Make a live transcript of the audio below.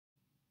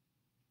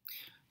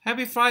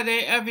Happy Friday,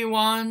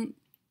 everyone.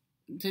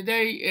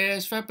 Today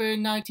is February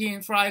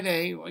 19th,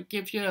 Friday. I'll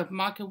give you a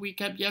market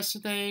recap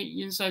yesterday,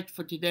 insight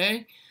for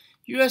today.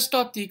 U.S.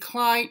 stock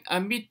declined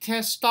amid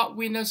test stock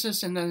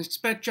weaknesses and an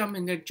unexpected jump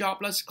in the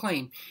jobless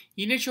claim.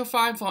 Initial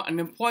filing for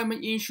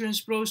unemployment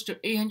insurance rose to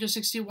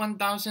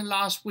 861,000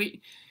 last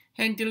week,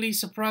 handily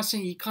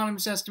surpassing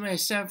economists' estimate of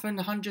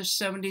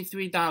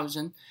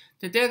 773,000.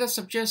 The data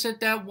suggested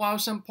that while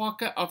some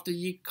pockets of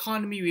the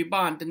economy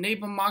rebound, the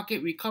labor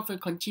market recovery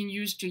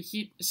continues to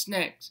hit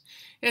snags.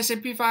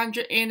 S&P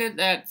 500 ended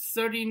at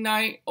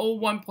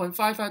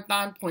 3901.55,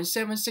 down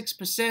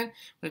 0.76%,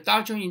 with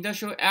Dow Jones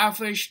Industrial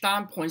Average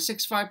down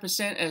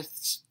 0.65% at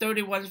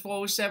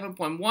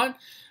 3147.1,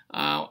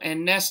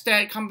 and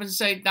Nasdaq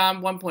Composite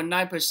down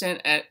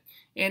 1.9% at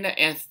ended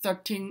at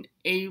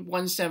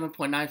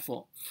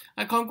 13817.94.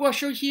 A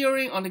congressional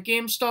hearing on the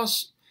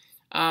GameStop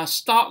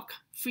stock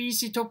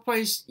freeze took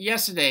place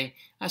yesterday.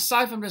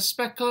 Aside from the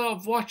spectacle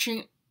of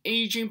watching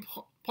aging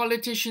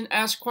politicians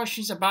ask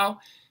questions about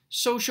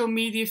social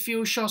media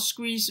fuel short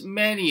squeeze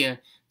mania,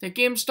 the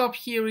GameStop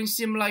hearing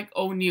seemed like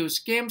old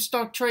news.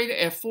 GameStop traded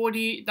at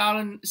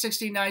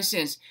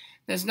 $40.69.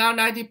 That's now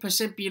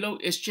 90% below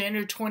its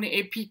January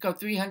 28 peak of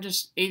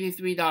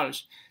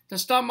 $383. The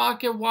stock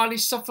market widely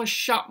suffered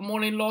sharp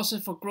morning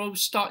losses for growth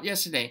stock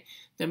yesterday.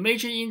 The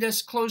major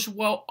index closed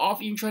well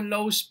off intraday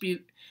lows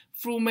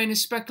through many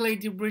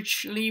speculative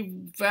richly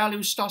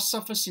valued stocks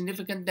suffered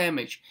significant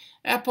damage.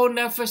 Apple,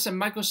 Netflix,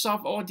 and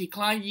Microsoft all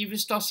declined. Even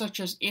stocks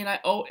such as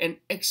NIO and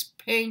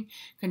XPeng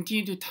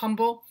continue to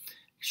tumble.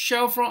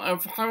 Chevron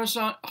and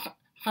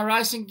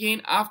Horizon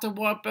gained after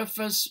Warren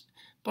Buffett's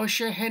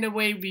Berkshire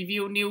Hathaway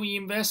revealed new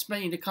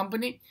investment in the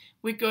company.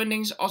 Weak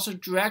earnings also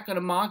dragged on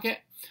the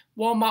market.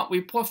 Walmart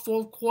reported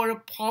fourth quarter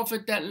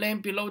profit that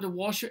landed below the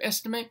Wall Street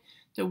estimate.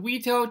 The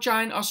retail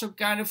giant also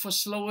guided for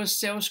slower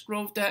sales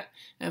growth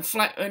and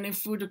flat earnings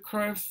through the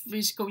current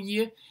fiscal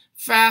year.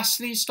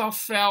 Fastly, stock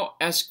fell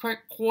as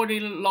quarterly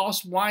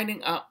loss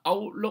widening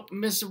outlook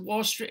missed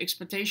Wall Street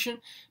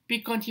expectation.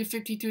 Bitcoin hit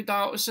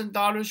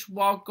 $52,000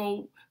 while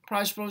gold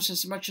price rose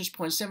as much as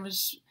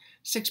 0.76%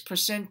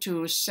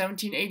 to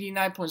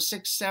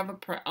 1789.67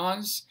 per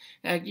ounce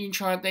at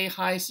intraday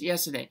highs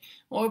yesterday.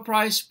 Oil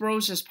price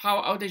rose as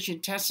power outage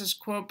in Texas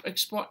curbed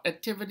export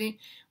activity.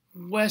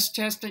 West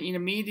Texas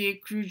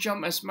Intermediate crude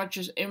jumped as much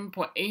as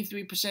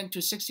 1.83% to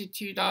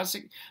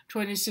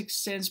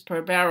 $62.26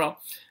 per barrel.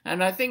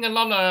 And I think a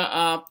lot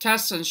of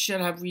Texans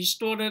should have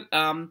restored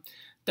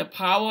the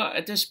power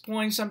at this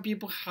point. Some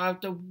people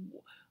have the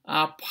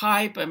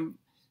pipe and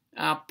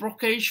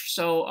blockage,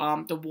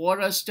 so the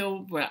water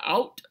still were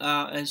out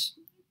as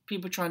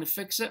people trying to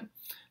fix it.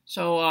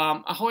 So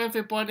I hope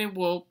everybody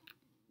will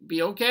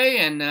be okay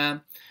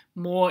and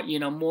more.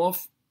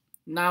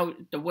 Now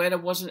the weather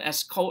wasn't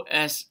as cold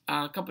as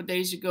a couple of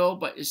days ago,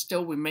 but it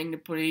still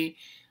remained pretty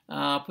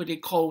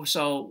cold.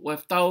 So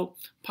without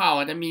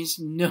power, that means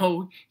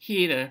no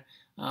heater.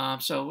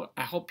 So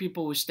I hope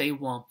people will stay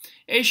warm.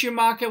 Asian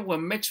market were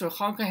mixed with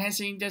Hong Kong Hang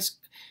Seng Index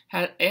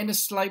had ended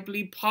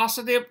slightly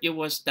positive. It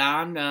was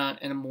down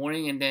in the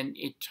morning and then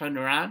it turned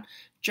around.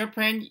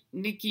 Japan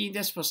Nikkei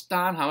Index was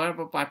down,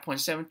 however, by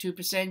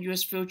 0.72%.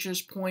 U.S.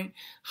 futures point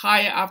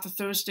higher after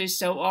Thursday's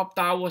sell-off.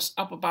 Dow was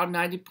up about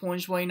 90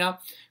 points right now.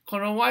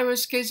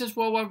 Coronavirus cases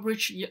worldwide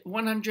reached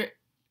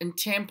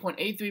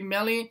 110.83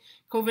 million.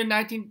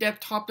 COVID-19 death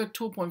topped at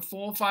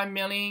 2.45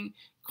 million.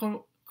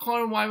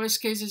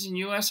 Coronavirus cases in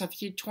U.S. have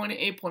hit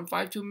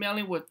 28.52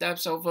 million with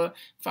deaths over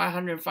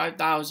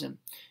 505,000.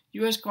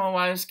 U.S.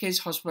 coronavirus case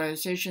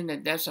hospitalization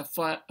and deaths are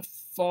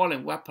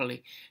falling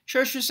rapidly.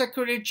 Treasury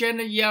Secretary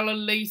Janet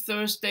Yellen late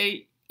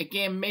Thursday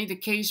again made the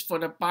case for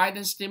the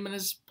Biden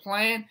stimulus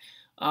plan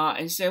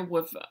and said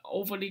with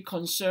overly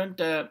concerned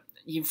the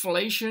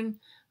inflation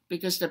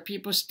because the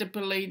people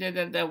stipulated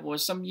that there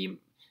was some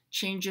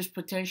changes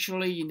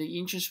potentially in the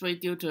interest rate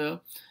due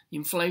to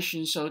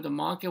inflation. So the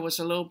market was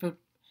a little bit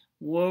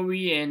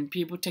worried and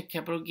people take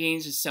capital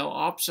gains and sell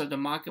off, so the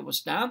market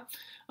was down.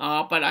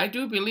 But I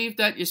do believe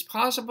that it's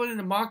possible that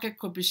the market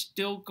could be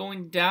still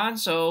going down.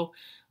 So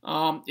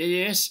it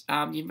is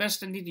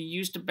investors need to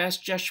use the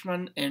best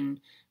judgment and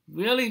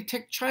really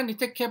trying to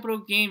take capital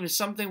gain with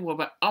something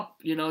with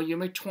up. You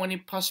make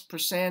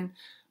 20+%.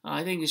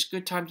 I think it's a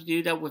good time to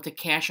do that with the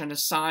cash on the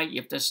side.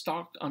 If the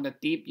stock on the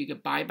dip, you can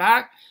buy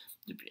back.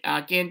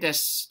 Again, there's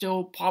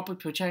still probably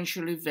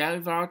potentially very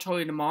volatile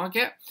in the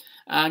market.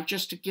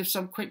 Just to give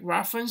some quick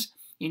reference,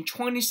 in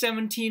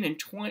 2017 and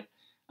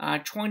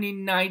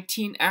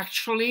 2019,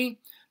 actually,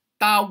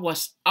 Dow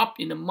was up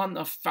in the month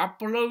of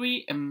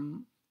February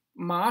and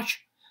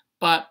March,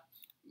 but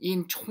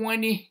in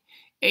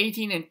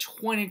 2018 and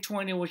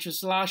 2020, which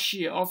was last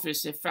year,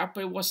 obviously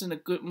February wasn't a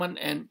good month,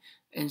 and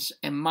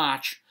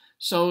March.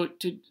 So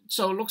it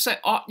looks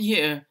like odd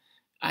year.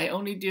 I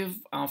only did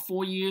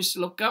 4 years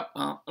look up.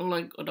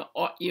 Like the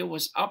odd year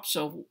was up,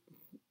 so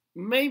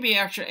maybe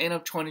actually end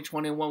of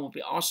 2021 will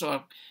be also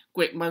a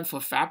great month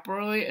for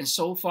February. And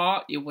so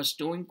far, it was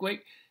doing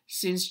great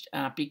since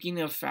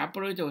beginning of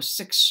February. There were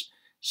 6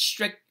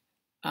 straight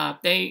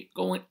they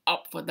going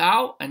up for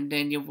Dow, and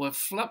then it will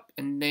flip,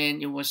 and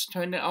then it was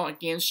turning out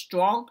again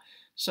strong.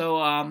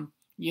 So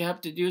you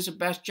have to use the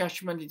best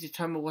judgment to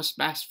determine what's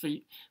best for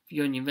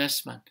your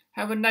investment.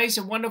 Have a nice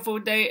and wonderful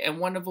day and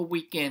wonderful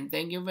weekend.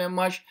 Thank you very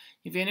much.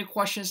 If you have any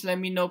questions, let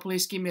me know.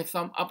 Please give me a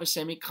thumb up and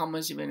send me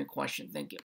comments if you have any questions. Thank you.